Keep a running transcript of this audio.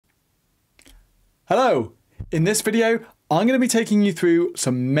Hello! In this video, I'm going to be taking you through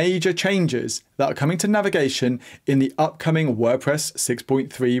some major changes that are coming to navigation in the upcoming WordPress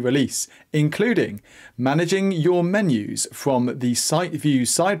 6.3 release, including managing your menus from the Site View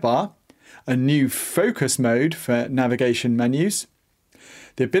sidebar, a new focus mode for navigation menus,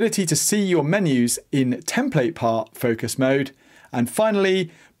 the ability to see your menus in template part focus mode, and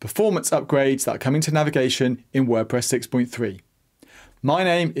finally, performance upgrades that are coming to navigation in WordPress 6.3. My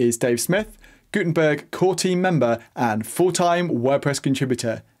name is Dave Smith, Gutenberg core team member and full-time WordPress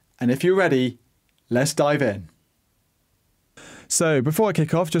contributor. And if you're ready, let's dive in. So before I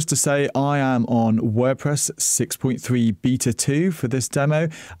kick off, just to say I am on WordPress 6.3 Beta 2 for this demo,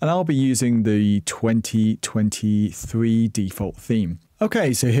 and I'll be using the 2023 default theme.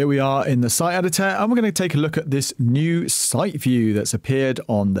 Okay, so here we are in the site editor, and we're going to take a look at this new site view that's appeared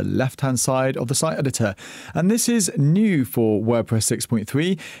on the left-hand side of the site editor. And this is new for WordPress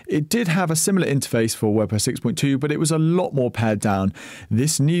 6.3. It did have a similar interface for WordPress 6.2, but it was a lot more pared down.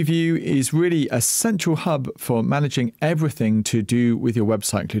 This new view is really a central hub for managing everything to do with your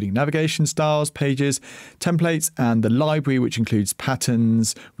website, including navigation styles, pages, templates, and the library, which includes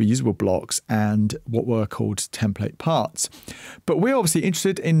patterns, reusable blocks, and what were called template parts. But we're obviously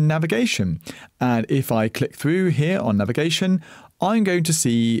interested in navigation, and if I click through here on navigation, I'm going to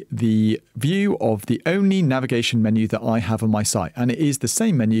see the view of the only navigation menu that I have on my site, and it is the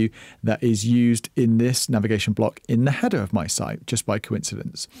same menu that is used in this navigation block in the header of my site, just by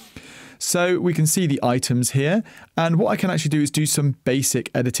coincidence. So we can see the items here, and what I can actually do is do some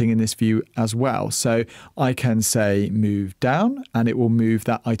basic editing in this view as well. So I can say move down, and it will move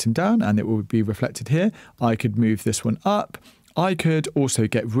that item down, and it will be reflected here. I could move this one up. I could also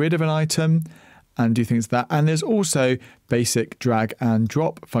get rid of an item and do things like that. And there's also basic drag and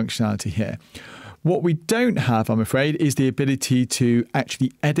drop functionality here. What we don't have, I'm afraid, is the ability to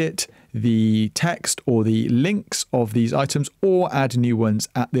actually edit the text or the links of these items or add new ones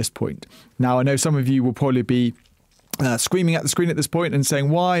at this point. Now, I know some of you will probably be screaming at the screen at this point and saying,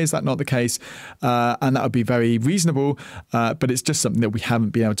 why is that not the case? And that would be very reasonable, but it's just something that we haven't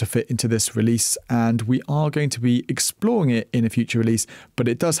been able to fit into this release, and we are going to be exploring it in a future release, but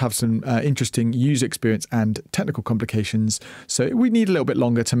it does have some interesting user experience and technical complications, so we need a little bit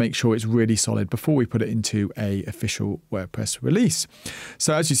longer to make sure it's really solid before we put it into an official WordPress release.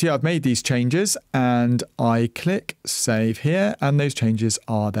 So as you see, I've made these changes, and I click save here, and those changes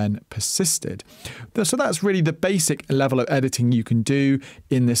are then persisted. So that's really the basic level of editing you can do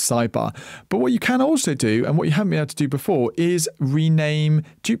in this sidebar. But what you can also do, and what you haven't been able to do before, is rename,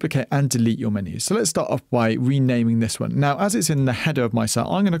 duplicate, and delete your menus. So let's start off by renaming this one. Now, as it's in the header of my site,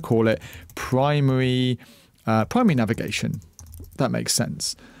 I'm going to call it primary navigation. That makes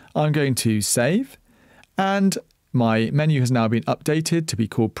sense. I'm going to save, and my menu has now been updated to be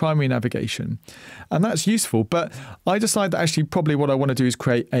called primary navigation. And that's useful, but I decide that actually probably what I want to do is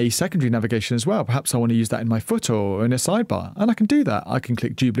create a secondary navigation as well. Perhaps I want to use that in my footer or in a sidebar, and I can do that. I can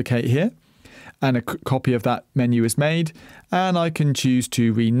click duplicate here, and a copy of that menu is made, and I can choose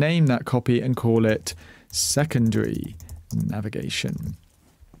to rename that copy and call it secondary navigation.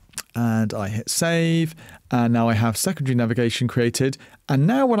 And I hit save, and now I have secondary navigation created. And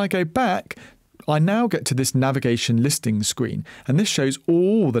now when I go back, I now get to this navigation listing screen, and this shows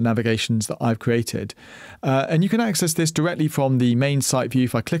all the navigations that I've created. And you can access this directly from the main site view.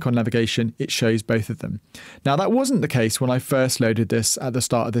 If I click on navigation, it shows both of them. Now, that wasn't the case when I first loaded this at the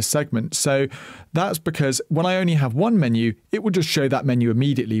start of this segment. So that's because when I only have one menu, it will just show that menu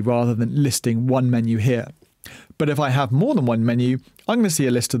immediately rather than listing one menu here. But if I have more than one menu, I'm going to see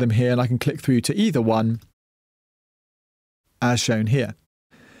a list of them here, and I can click through to either one as shown here.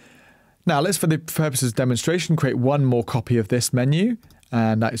 Now, let's, for the purposes of demonstration, create one more copy of this menu,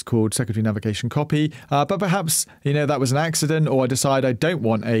 and that is called secondary navigation copy. But perhaps, that was an accident, or I decide I don't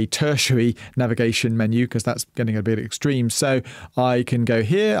want a tertiary navigation menu because that's getting a bit extreme. So I can go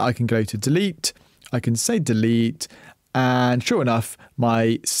here, I can go to delete, I can say delete, and sure enough,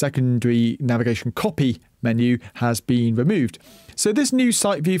 my secondary navigation copy menu has been removed. So this new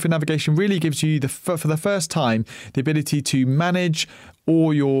site view for navigation really gives you, for the first time, the ability to manage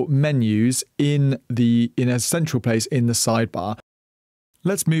all your menus in a central place in the sidebar.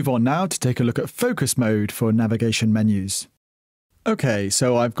 Let's move on now to take a look at focus mode for navigation menus. Okay,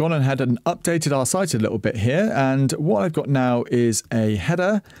 so I've gone ahead and updated our site a little bit here, and what I've got now is a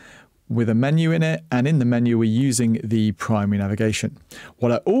header with a menu in it, and in the menu we're using the primary navigation.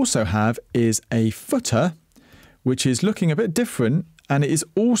 What I also have is a footer, which is looking a bit different, and it is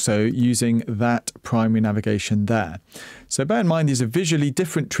also using that primary navigation there. So bear in mind, these are visually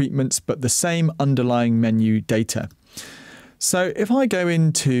different treatments, but the same underlying menu data. So if I go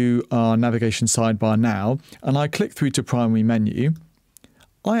into our navigation sidebar now and I click through to primary menu,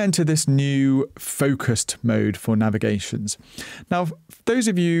 I enter this new focused mode for navigations. Now, those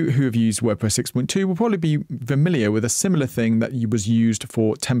of you who have used WordPress 6.2 will probably be familiar with a similar thing that was used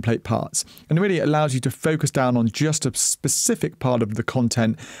for template parts. And really it allows you to focus down on just a specific part of the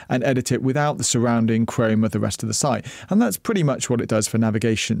content and edit it without the surrounding chrome of the rest of the site. And that's pretty much what it does for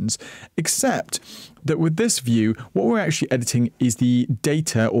navigations, except that with this view, what we're actually editing is the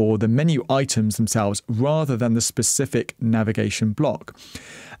data or the menu items themselves rather than the specific navigation block.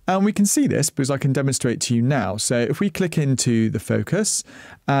 And we can see this because I can demonstrate to you now. So if we click into the focus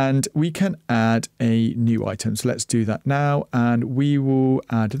and we can add a new item. So let's do that now. And we will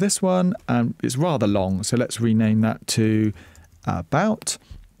add this one. And it's rather long. So let's rename that to about.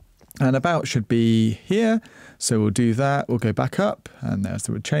 And about should be here. So we'll do that. We'll go back up and there's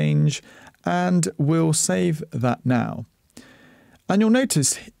the change. And we'll save that now. And you'll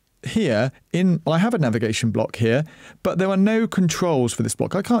notice here, I have a navigation block here, but there are no controls for this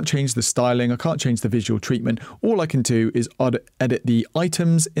block. I can't change the styling, I can't change the visual treatment. All I can do is edit the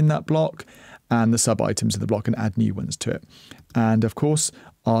items in that block and the sub-items of the block and add new ones to it. And of course,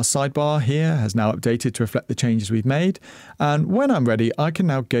 our sidebar here has now updated to reflect the changes we've made. And when I'm ready, I can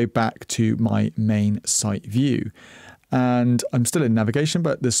now go back to my main site view. And I'm still in navigation,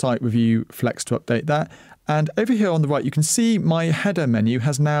 but the site review flex to update that. And over here on the right, you can see my header menu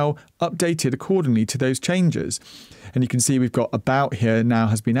has now updated accordingly to those changes. And you can see we've got about here now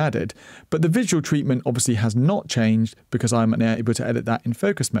has been added. But the visual treatment obviously has not changed because I'm able to edit that in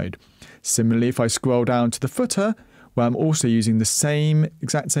focus mode. Similarly, if I scroll down to the footer, where I'm also using the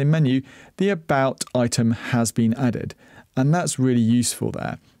exact same menu, the about item has been added. And that's really useful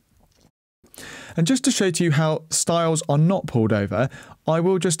there. And just to show to you how styles are not pulled over, I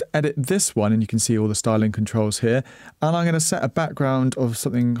will just edit this one and you can see all the styling controls here. And I'm going to set a background of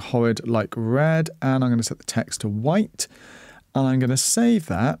something horrid like red and I'm going to set the text to white. And I'm going to save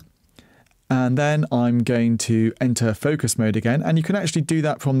that. And then I'm going to enter focus mode again. And you can actually do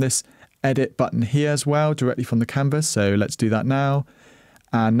that from this edit button here as well, directly from the canvas. So let's do that now.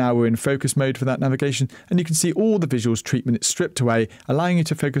 And now we're in focus mode for that navigation. And you can see all the visuals treatment is stripped away, allowing you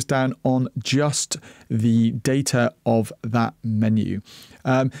to focus down on just the data of that menu.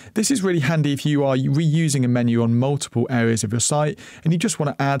 This is really handy if you are reusing a menu on multiple areas of your site and you just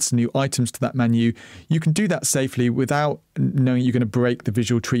want to add some new items to that menu. You can do that safely without knowing you're going to break the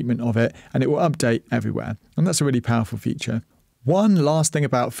visual treatment of it, and it will update everywhere. And that's a really powerful feature. One last thing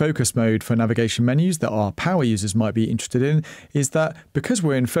about focus mode for navigation menus that our power users might be interested in is that because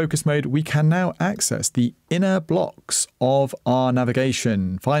we're in focus mode, we can now access the inner blocks of our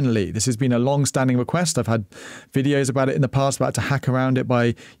navigation. Finally, this has been a long-standing request. I've had videos about it in the past, about to hack around it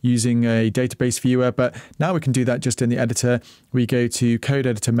by using a database viewer, but now we can do that just in the editor. We go to code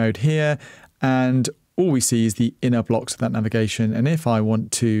editor mode here, and all we see is the inner blocks of that navigation. And if I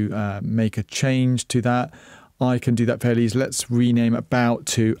want to make a change to that, I can do that fairly easily. Let's rename about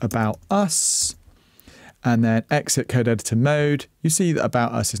to about us and then exit code editor mode. You see that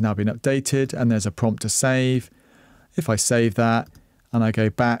about us has now been updated and there's a prompt to save. If I save that and I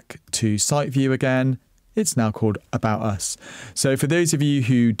go back to site view again, it's now called about us. So for those of you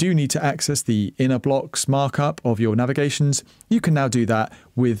who do need to access the inner blocks markup of your navigations, you can now do that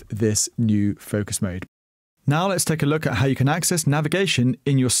with this new focus mode. Now let's take a look at how you can access navigation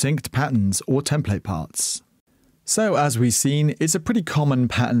in your synced patterns or template parts. So as we've seen, it's a pretty common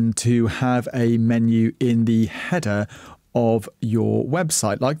pattern to have a menu in the header of your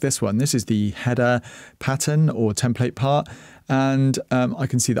website like this one. This is the header pattern or template part, and I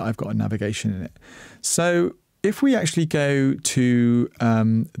can see that I've got a navigation in it. So if we actually go to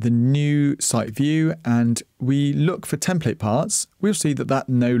the new site view and we look for template parts, we'll see that that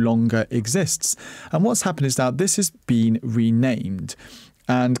no longer exists. And what's happened is that this has been renamed.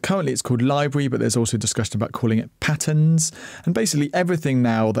 And currently it's called library, but there's also discussion about calling it patterns. And basically everything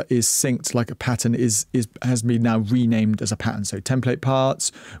now that is synced like a pattern has been now renamed as a pattern. So template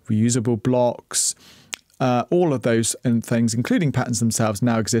parts, reusable blocks, all of those things, including patterns themselves,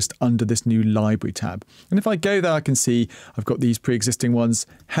 now exist under this new library tab. And if I go there, I can see I've got these pre-existing ones,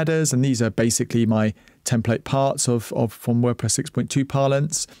 headers, and these are basically my template parts from WordPress 6.2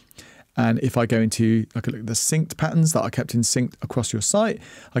 parlance. And if I go into look at the synced patterns that are kept in sync across your site,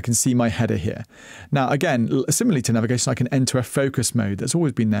 I can see my header here. Now, again, similarly to navigation, I can enter a focus mode. That's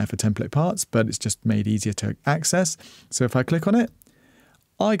always been there for template parts, but it's just made easier to access. So if I click on it,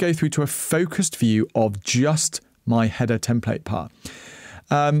 I go through to a focused view of just my header template part.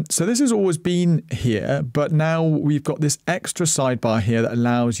 So this has always been here, but now we've got this extra sidebar here that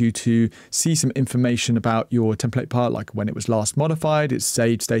allows you to see some information about your template part, like when it was last modified, its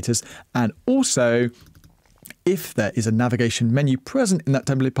saved status, and also if there is a navigation menu present in that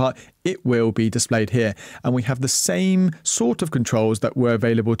template part, it will be displayed here. And we have the same sort of controls that were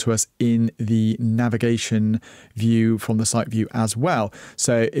available to us in the navigation view from the site view as well.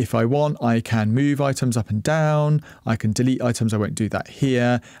 So if I want, I can move items up and down, I can delete items, I won't do that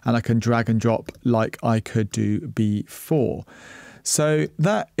here, and I can drag and drop like I could do before. So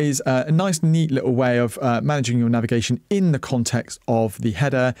that is a nice, neat little way of managing your navigation in the context of the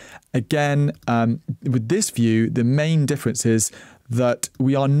header. Again, with this view, the main difference is that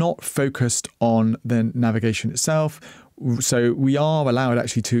we are not focused on the navigation itself. So we are allowed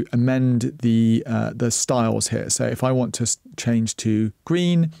actually to amend the styles here. So if I want to change to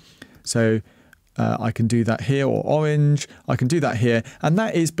green, so I can do that here, or orange, I can do that here. And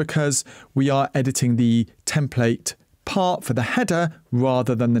that is because we are editing the template part for the header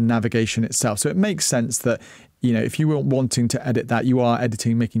rather than the navigation itself. So it makes sense that, you know, if you were wanting to edit that, you are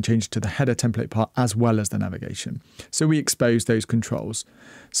editing, making changes to the header template part as well as the navigation. So we expose those controls.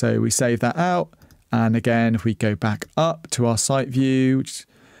 So we save that out. And again, if we go back up to our site view, which,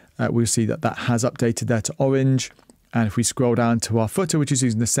 we'll see that that has updated there to orange. And if we scroll down to our footer, which is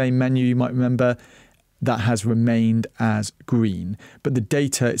using the same menu, you might remember, that has remained as green, but the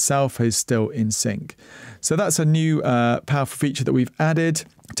data itself is still in sync. So that's a new powerful feature that we've added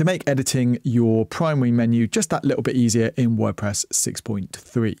to make editing your primary menu just that little bit easier in WordPress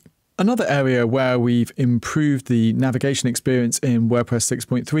 6.3. Another area where we've improved the navigation experience in WordPress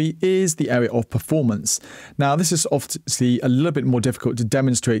 6.3 is the area of performance. Now, this is obviously a little bit more difficult to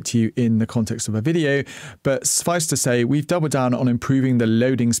demonstrate to you in the context of a video, but suffice to say, we've doubled down on improving the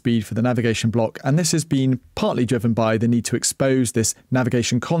loading speed for the navigation block, and this has been partly driven by the need to expose this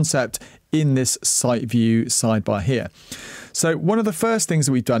navigation concept in this site view sidebar here. So one of the first things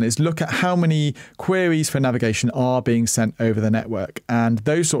that we've done is look at how many queries for navigation are being sent over the network. And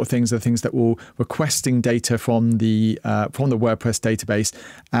those sort of things are things that will requesting data from the WordPress database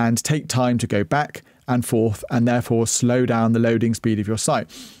and take time to go back and forth and therefore slow down the loading speed of your site.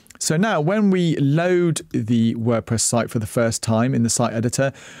 So now when we load the WordPress site for the first time in the site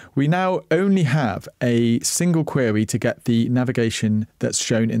editor, we now only have a single query to get the navigation that's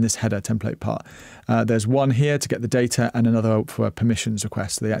shown in this header template part. There's one here to get the data and another for a permissions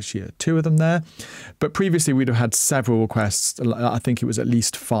request. So they actually are two of them there. But previously we'd have had several requests. I think it was at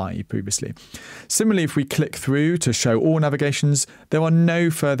least 5 previously. Similarly, if we click through to show all navigations, there are no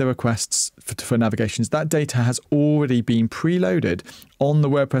further requests for navigations. That data has already been preloaded on the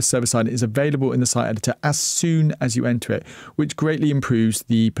WordPress server side. It is available in the site editor as soon as you enter it, which greatly improves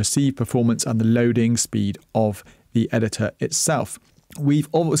the perceived performance and the loading speed of the editor itself. We've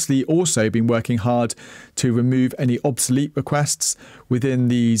obviously also been working hard to remove any obsolete requests within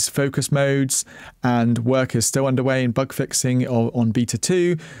these focus modes, and work is still underway in bug fixing on beta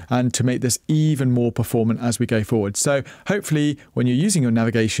 2 and to make this even more performant as we go forward. So hopefully when you're using your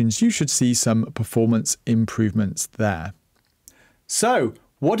navigations, you should see some performance improvements there. So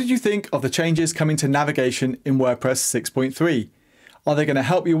what did you think of the changes coming to navigation in WordPress 6.3? Are they going to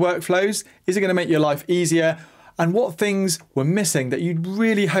help your workflows? Is it going to make your life easier? And what things were missing that you'd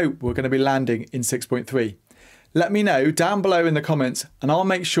really hope were going to be landing in 6.3? Let me know down below in the comments and I'll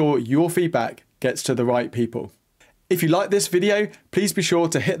make sure your feedback gets to the right people. If you like this video, please be sure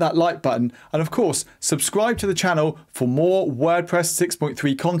to hit that like button and of course, subscribe to the channel for more WordPress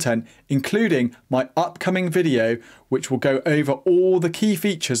 6.3 content, including my upcoming video, which will go over all the key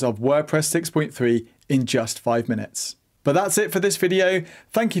features of WordPress 6.3 in just 5 minutes. But that's it for this video.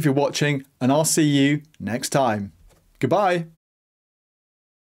 Thank you for watching and I'll see you next time. Goodbye.